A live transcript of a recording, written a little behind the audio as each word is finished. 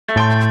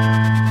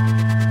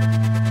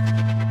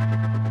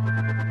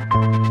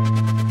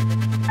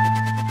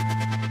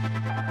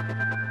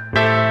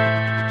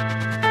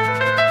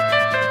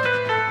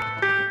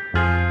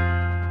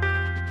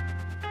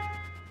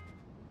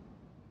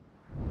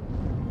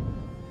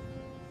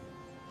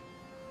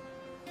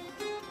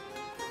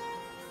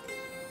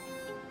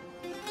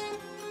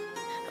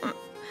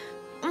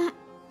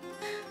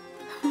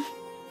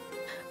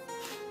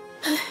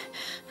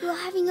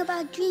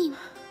about a dream.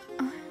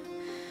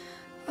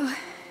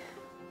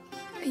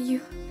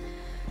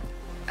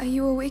 Are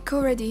you awake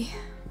already?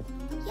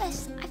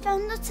 Yes, I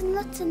found lots and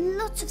lots and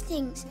lots of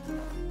things.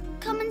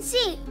 Come and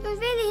see, you'll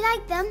really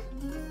like them.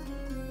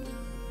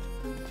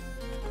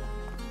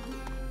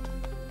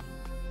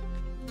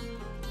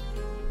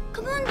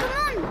 Come on, come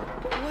on!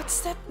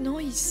 What's that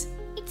noise?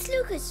 It's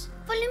Lucas.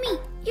 Follow me,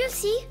 you'll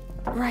see.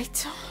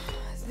 Right.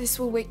 This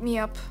will wake me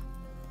up.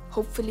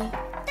 Hopefully.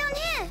 Down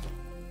here!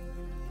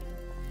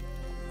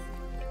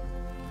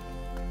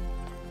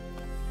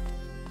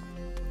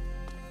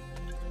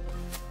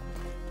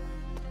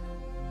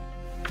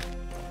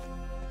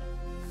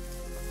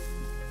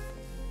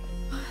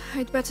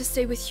 I'd better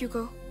stay with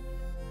Hugo.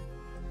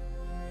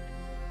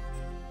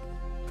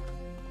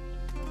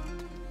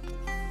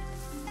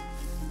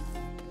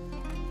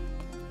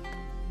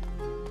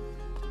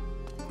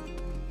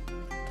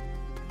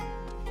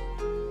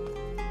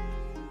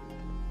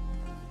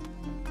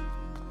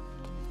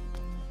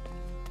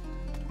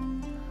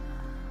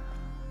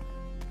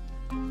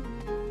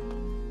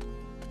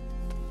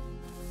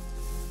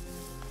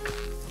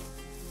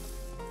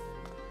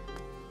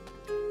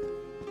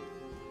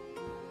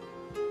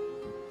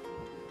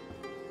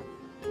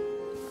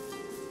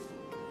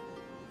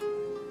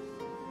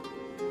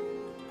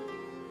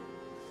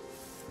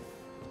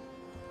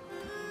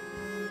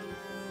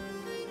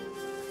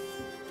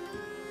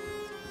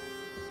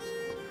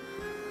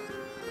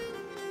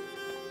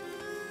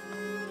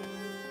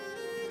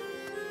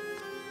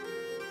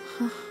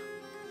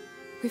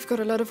 We've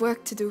got a lot of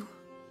work to do.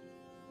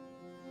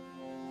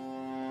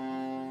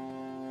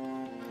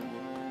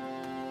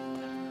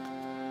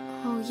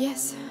 Oh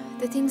yes,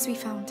 the things we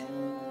found.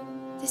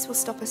 This will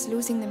stop us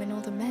losing them in all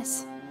the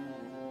mess.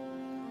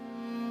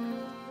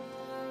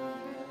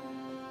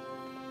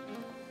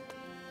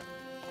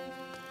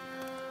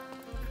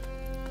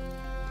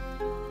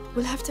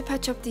 We'll have to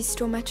patch up these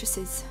straw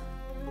mattresses.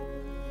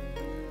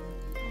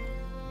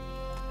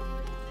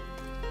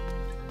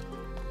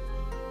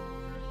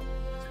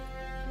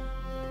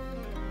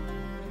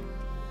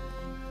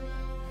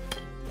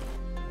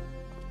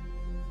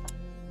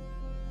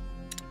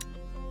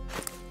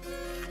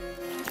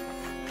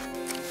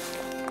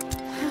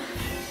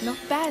 Not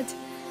bad.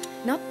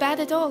 Not bad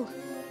at all.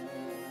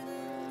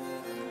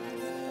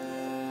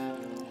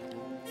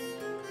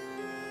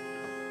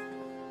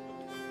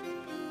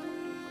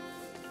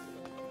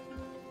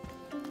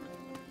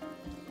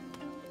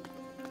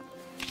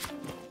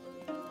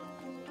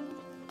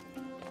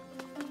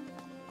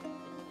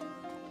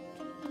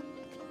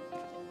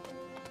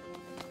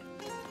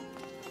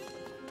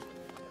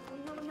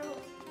 No.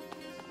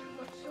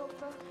 What's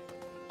sofa?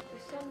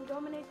 The sun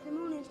dominates the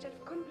moon instead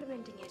of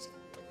complementing it.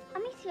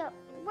 Amicia,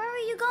 where are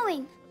you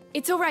going?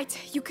 It's all right.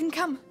 You can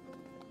come.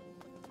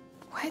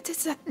 Where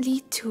does that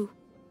lead to?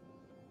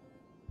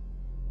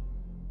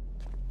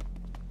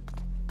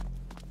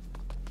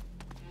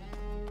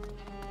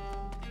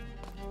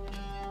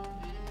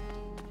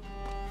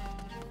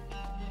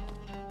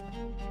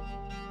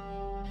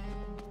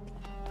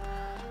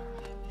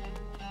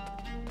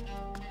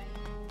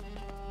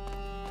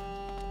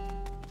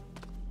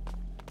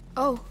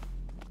 Oh,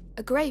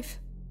 a grave.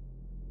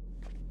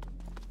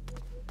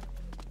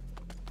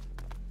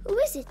 Who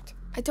is it?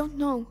 I don't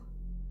know.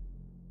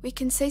 We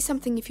can say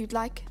something if you'd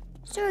like.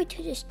 Sorry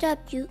to disturb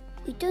you.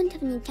 We don't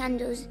have any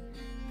candles,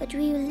 but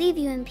we will leave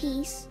you in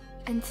peace.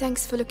 And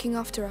thanks for looking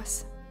after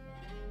us.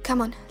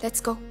 Come on, let's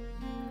go.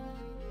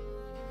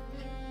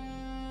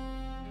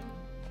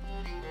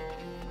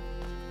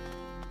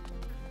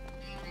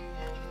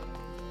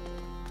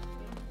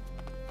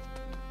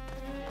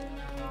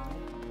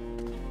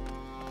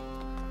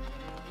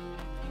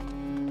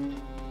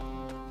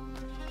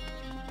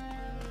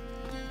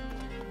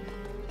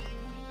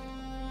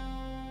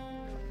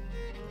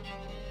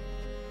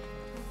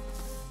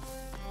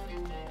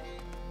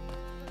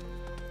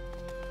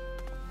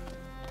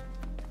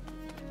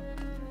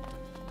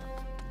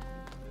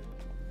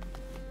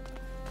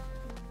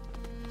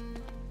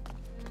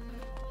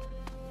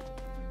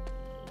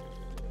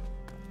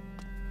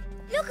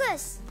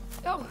 Lucas!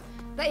 Oh,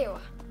 there you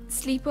are.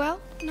 Sleep well?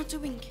 Not a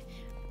wink.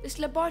 This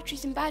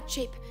laboratory's in bad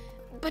shape,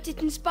 but it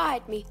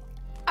inspired me.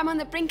 I'm on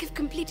the brink of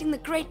completing the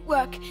great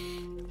work.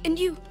 And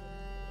you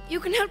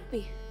can help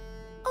me.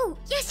 Oh,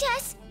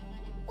 yes.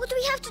 What do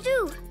we have to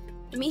do?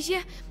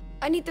 Amicia,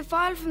 I need the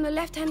file from the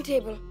left-hand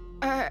table.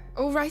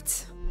 All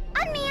right.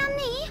 And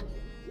me.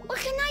 What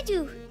can I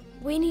do?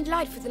 We need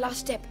light for the last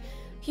step.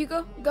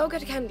 Hugo, go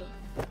get a candle.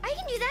 I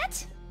can do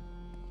that.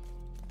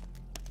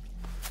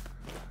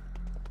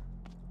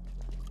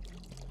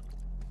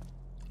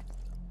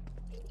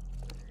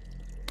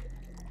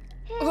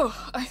 Oh,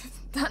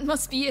 that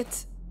must be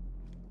it.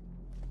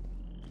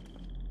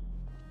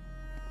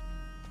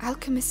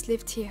 Alchemists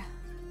lived here.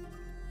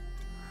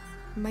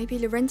 Maybe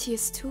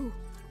Laurentius too.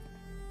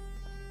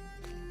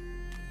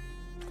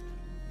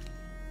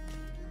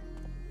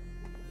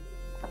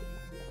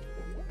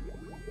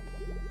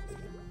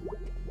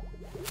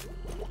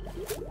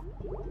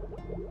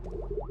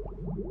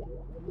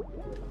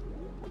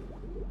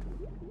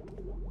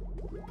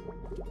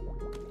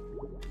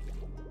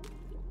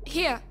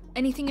 Here,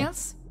 anything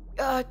else?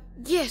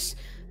 Yes.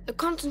 A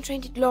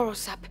concentrated laurel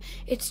sap.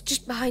 It's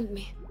just behind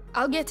me.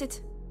 I'll get it.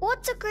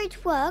 What's a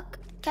great work?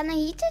 Can I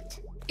eat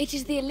it? It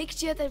is the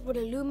elixir that will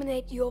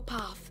illuminate your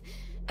path.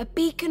 A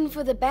beacon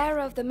for the bearer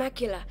of the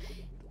macula.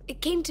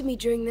 It came to me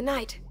during the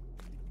night.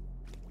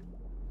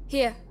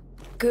 Here.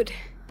 Good.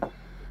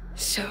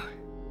 So,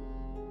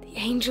 the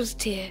angel's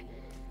tear,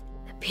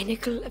 the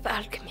pinnacle of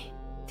alchemy.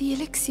 The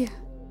elixir.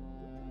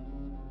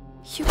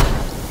 You...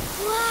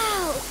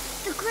 Wow!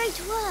 The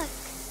great work!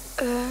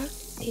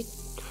 It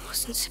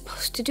wasn't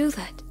supposed to do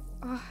that.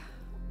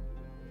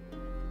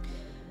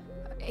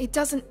 It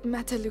doesn't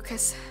matter,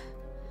 Lucas.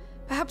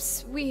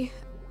 Perhaps we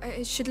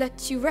should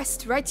let you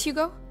rest, right,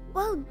 Hugo?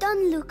 Well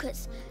done,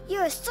 Lucas.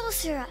 You're a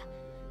sorcerer.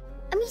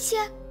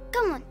 Amicia,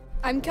 come on.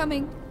 I'm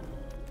coming.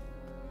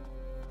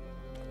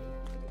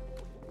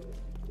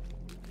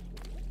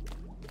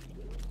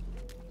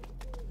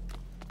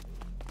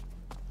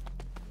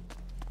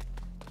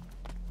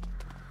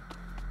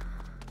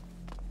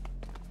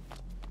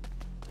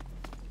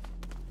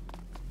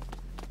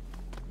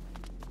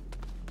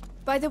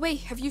 By the way,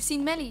 have you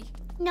seen Melly?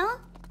 No?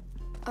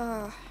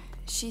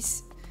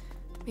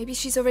 Maybe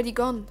she's already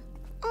gone.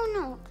 Oh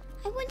no,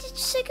 I wanted to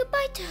say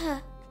goodbye to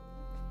her.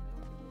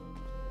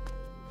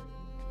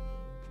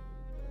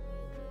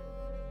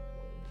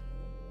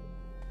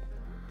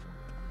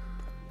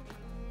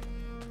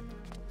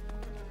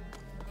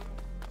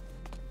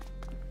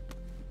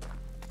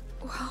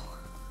 Wow,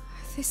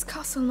 this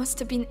castle must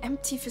have been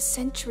empty for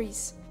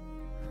centuries.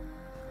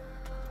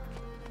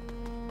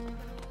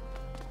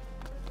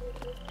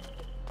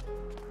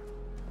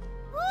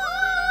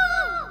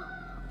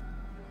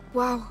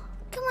 Wow.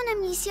 Come on,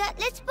 Amicia,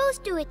 let's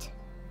both do it.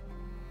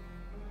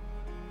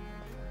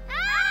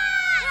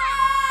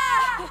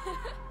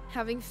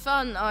 Having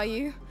fun, are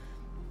you?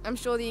 I'm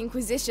sure the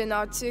Inquisition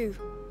are too.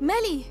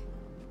 Melly!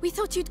 We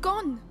thought you'd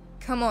gone.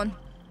 Come on.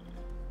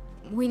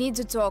 We need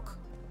to talk.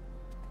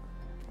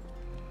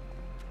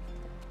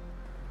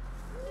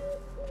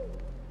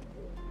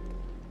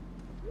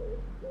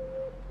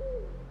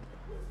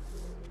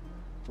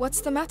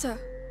 What's the matter?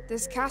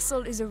 This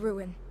castle is a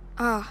ruin.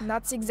 Ah. And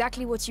that's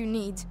exactly what you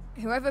need.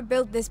 Whoever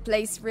built this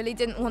place really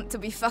didn't want to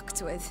be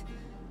fucked with.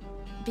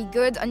 Be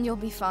good and you'll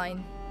be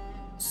fine.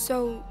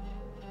 So,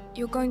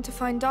 you're going to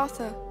find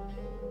Arthur?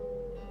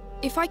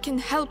 If I can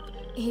help...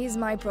 He's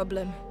my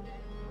problem.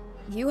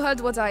 You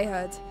heard what I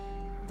heard.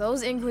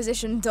 Those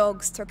Inquisition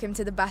dogs took him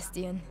to the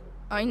Bastion.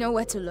 I know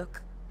where to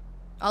look.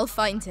 I'll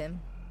find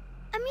him.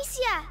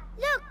 Amicia,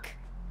 look!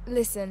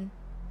 Listen.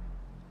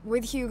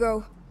 With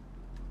Hugo...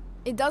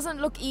 It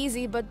doesn't look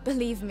easy, but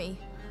believe me,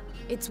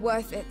 it's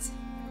worth it.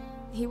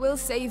 He will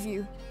save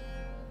you.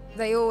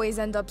 They always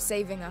end up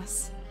saving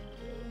us.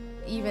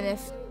 Even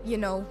if, you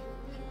know,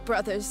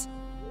 brothers,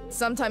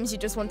 sometimes you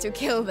just want to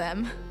kill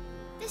them.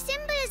 The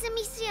symbol is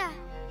Amicia.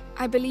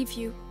 I believe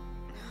you.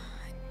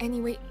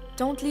 Anyway,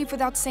 don't leave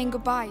without saying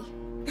goodbye.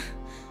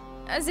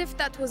 As if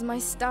that was my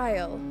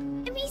style.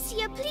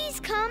 Amicia,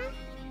 please come.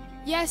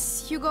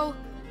 Yes, Hugo.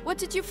 What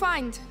did you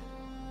find?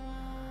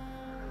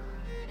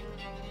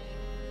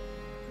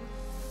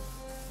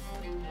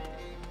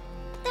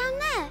 Down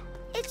there.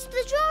 It's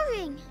the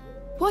drawing.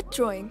 What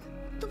drawing?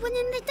 The one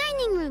in the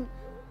dining room.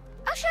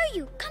 I'll show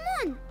you. Come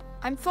on.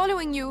 I'm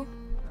following you.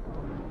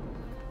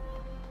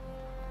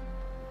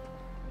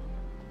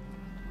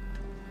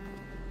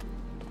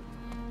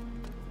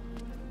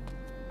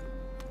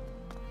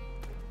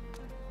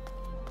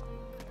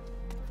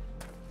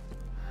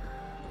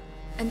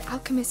 An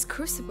alchemist's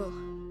crucible.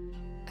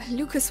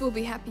 Lucas will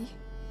be happy.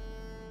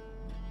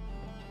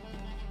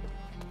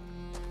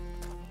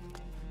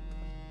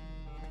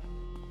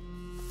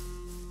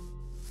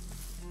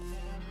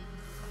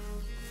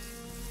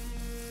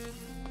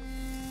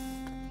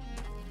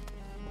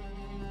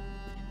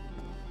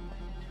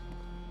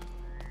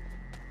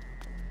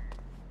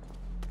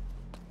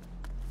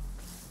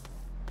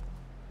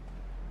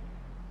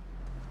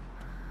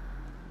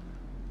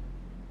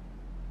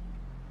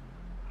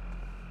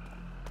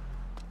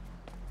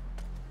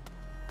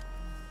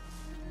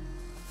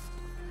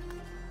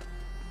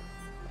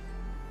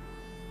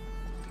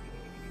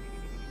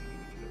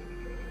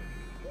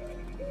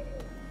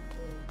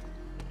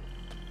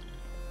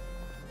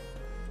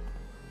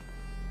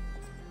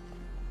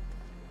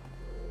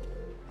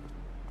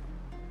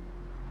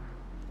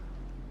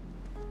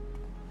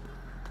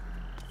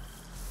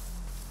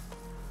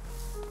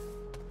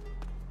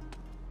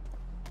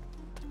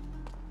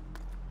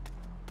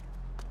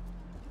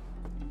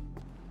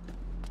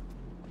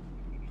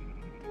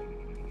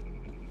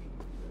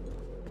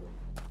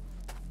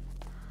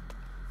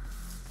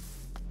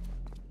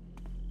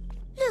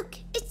 Look,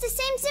 it's the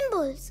same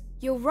symbols.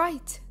 You're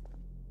right.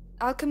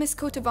 Alchemist's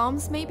coat of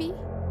arms, maybe?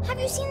 Have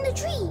you seen the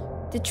tree?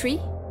 The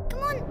tree? Come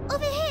on,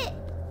 over here.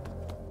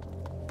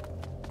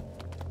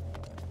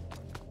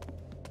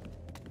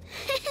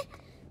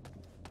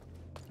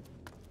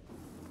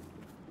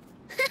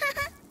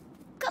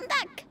 Come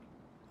back.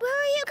 Where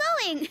are you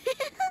going?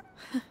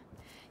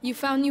 You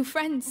found new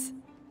friends.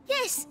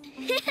 Yes.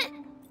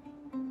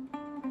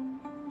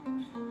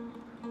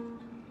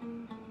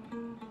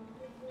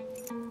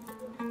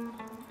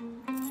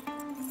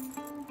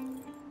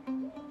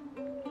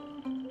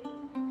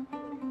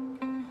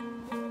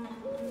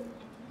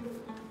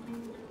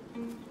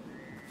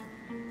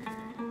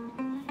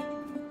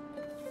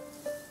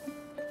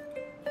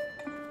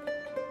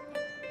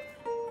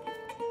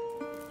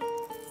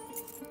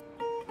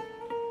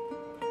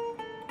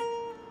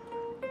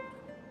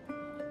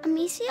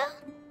 Amicia?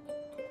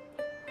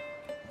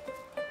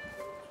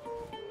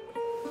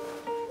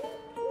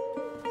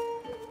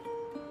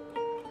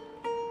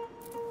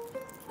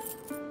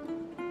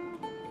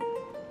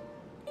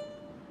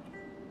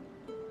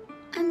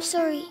 I'm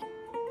sorry.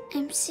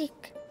 I'm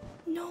sick.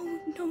 No,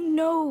 no,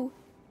 no.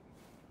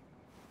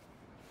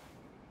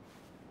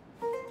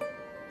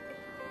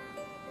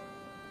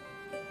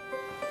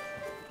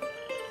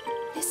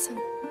 Listen,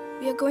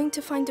 we are going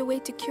to find a way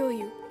to cure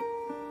you.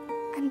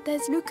 And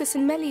there's Lucas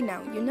and Melly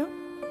now, you know?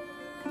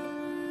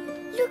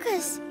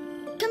 Lucas,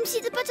 come see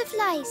the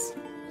butterflies.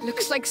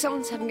 Looks like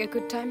someone's having a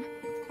good time.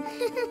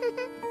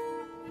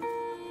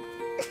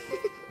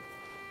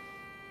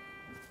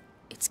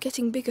 It's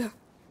getting bigger.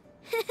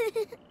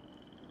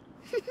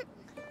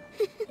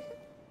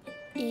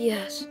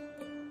 Yes.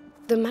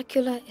 The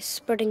macula is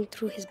spreading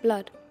through his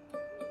blood.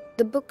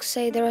 The books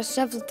say there are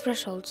several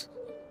thresholds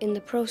in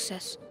the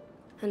process,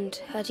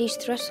 and at each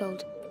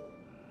threshold,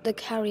 the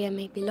carrier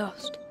may be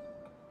lost.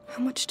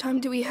 How much time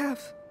do we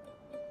have?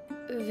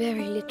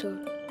 Very little.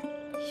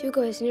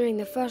 Hugo is nearing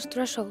the first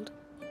threshold.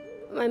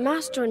 My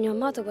master and your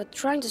mother were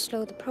trying to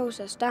slow the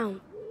process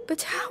down.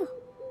 But how?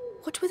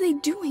 What were they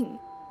doing?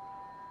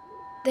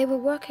 They were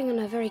working on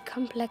a very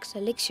complex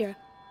elixir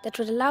that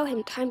would allow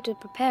him time to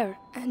prepare.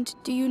 And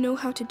do you know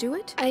how to do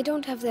it? I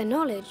don't have their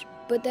knowledge,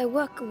 but their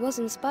work was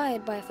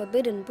inspired by a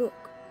forbidden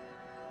book,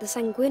 the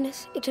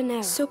Sanguinis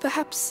Itinera. So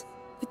perhaps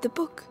with the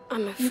book?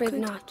 I'm afraid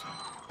not.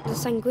 The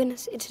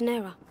Sanguinis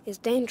Itinera is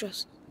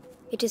dangerous.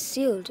 It is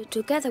sealed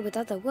together with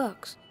other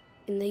works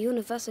in the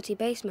university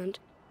basement.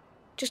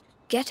 Just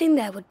getting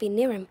there would be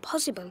near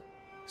impossible.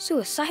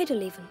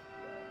 Suicidal even.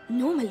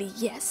 Normally,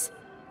 yes.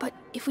 But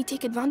if we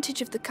take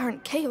advantage of the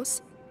current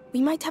chaos, we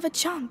might have a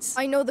chance.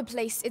 I know the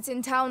place. It's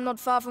in town not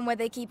far from where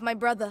they keep my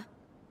brother.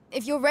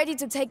 If you're ready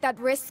to take that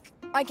risk,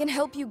 I can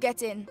help you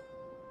get in.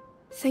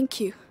 Thank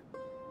you.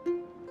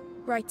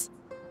 Right.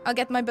 I'll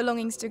get my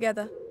belongings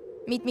together.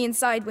 Meet me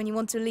inside when you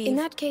want to leave. In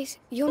that case,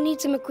 you'll need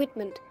some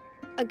equipment.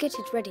 I'll get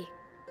it ready.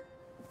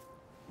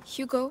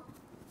 Hugo,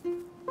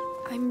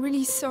 I'm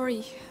really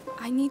sorry.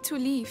 I need to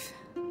leave.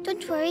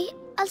 Don't worry,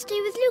 I'll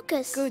stay with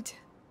Lucas. Good.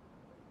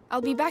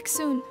 I'll be back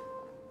soon.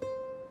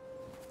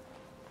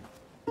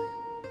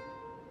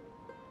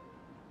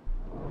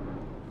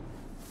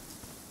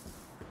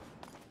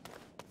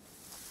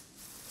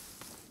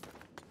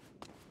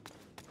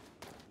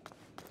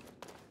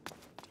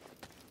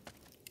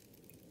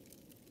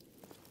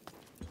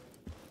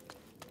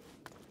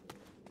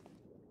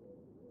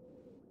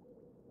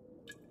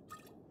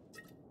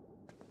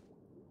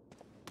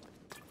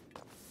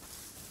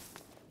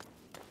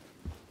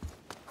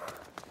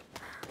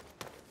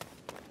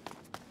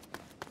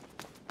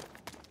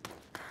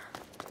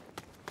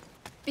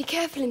 Be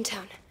careful in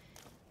town.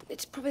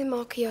 It's probably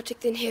more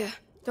chaotic than here.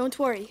 Don't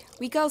worry.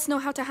 We girls know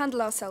how to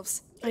handle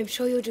ourselves. I'm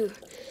sure you do.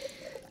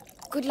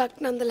 Good luck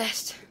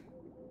nonetheless.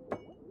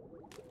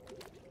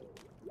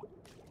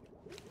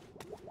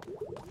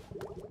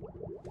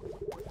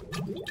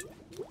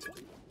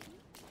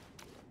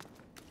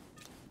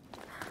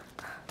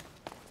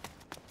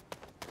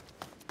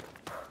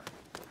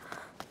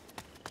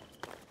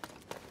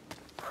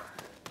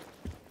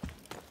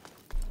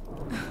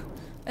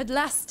 At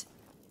last.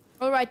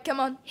 All right, come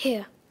on.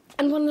 Here.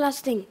 And one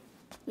last thing.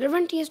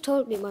 Laurentius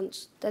told me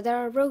once that there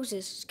are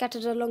roses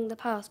scattered along the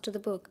path to the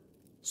book.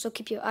 So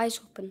keep your eyes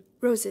open.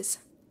 Roses.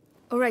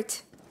 All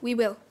right, we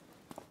will.